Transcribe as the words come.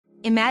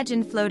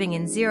Imagine floating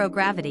in zero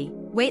gravity,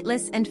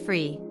 weightless and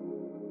free.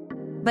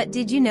 But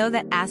did you know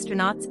that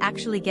astronauts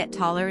actually get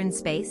taller in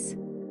space?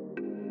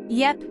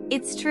 Yep,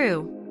 it's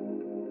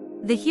true.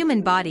 The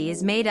human body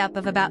is made up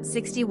of about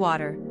 60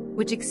 water,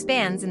 which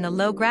expands in the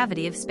low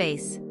gravity of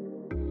space.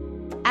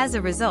 As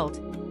a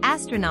result,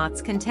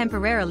 astronauts can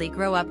temporarily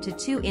grow up to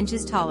 2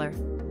 inches taller.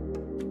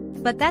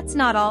 But that's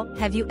not all.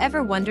 Have you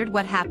ever wondered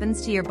what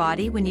happens to your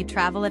body when you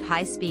travel at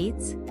high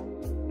speeds?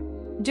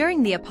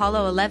 During the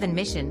Apollo 11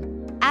 mission,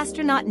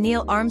 astronaut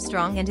Neil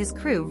Armstrong and his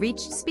crew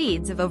reached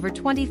speeds of over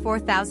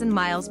 24,000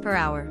 miles per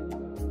hour.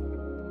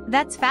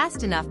 That's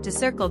fast enough to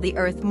circle the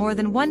Earth more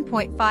than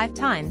 1.5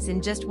 times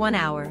in just 1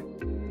 hour.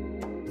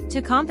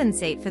 To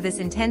compensate for this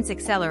intense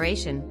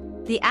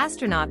acceleration, the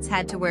astronauts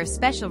had to wear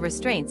special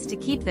restraints to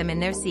keep them in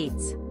their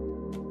seats.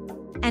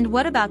 And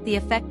what about the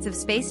effects of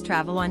space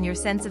travel on your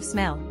sense of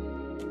smell?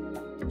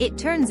 It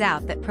turns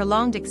out that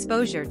prolonged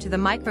exposure to the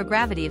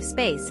microgravity of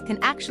space can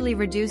actually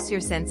reduce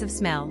your sense of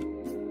smell.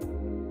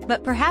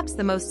 But perhaps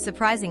the most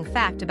surprising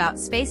fact about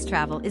space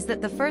travel is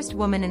that the first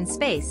woman in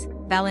space,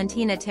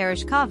 Valentina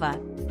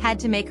Tereshkova, had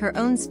to make her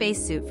own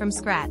spacesuit from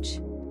scratch.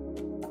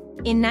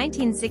 In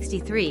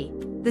 1963,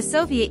 the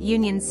Soviet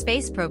Union's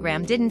space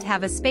program didn't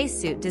have a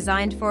spacesuit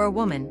designed for a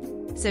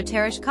woman, so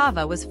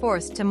Tereshkova was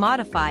forced to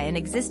modify an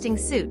existing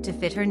suit to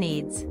fit her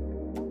needs.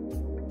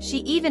 She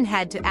even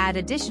had to add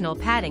additional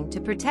padding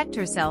to protect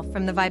herself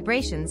from the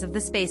vibrations of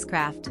the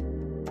spacecraft.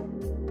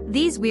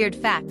 These weird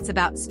facts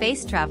about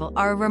space travel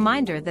are a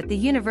reminder that the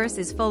universe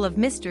is full of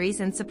mysteries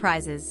and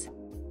surprises.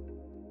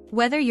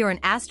 Whether you're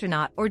an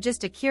astronaut or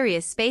just a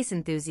curious space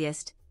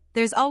enthusiast,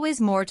 there's always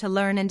more to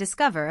learn and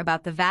discover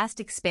about the vast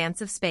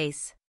expanse of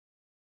space.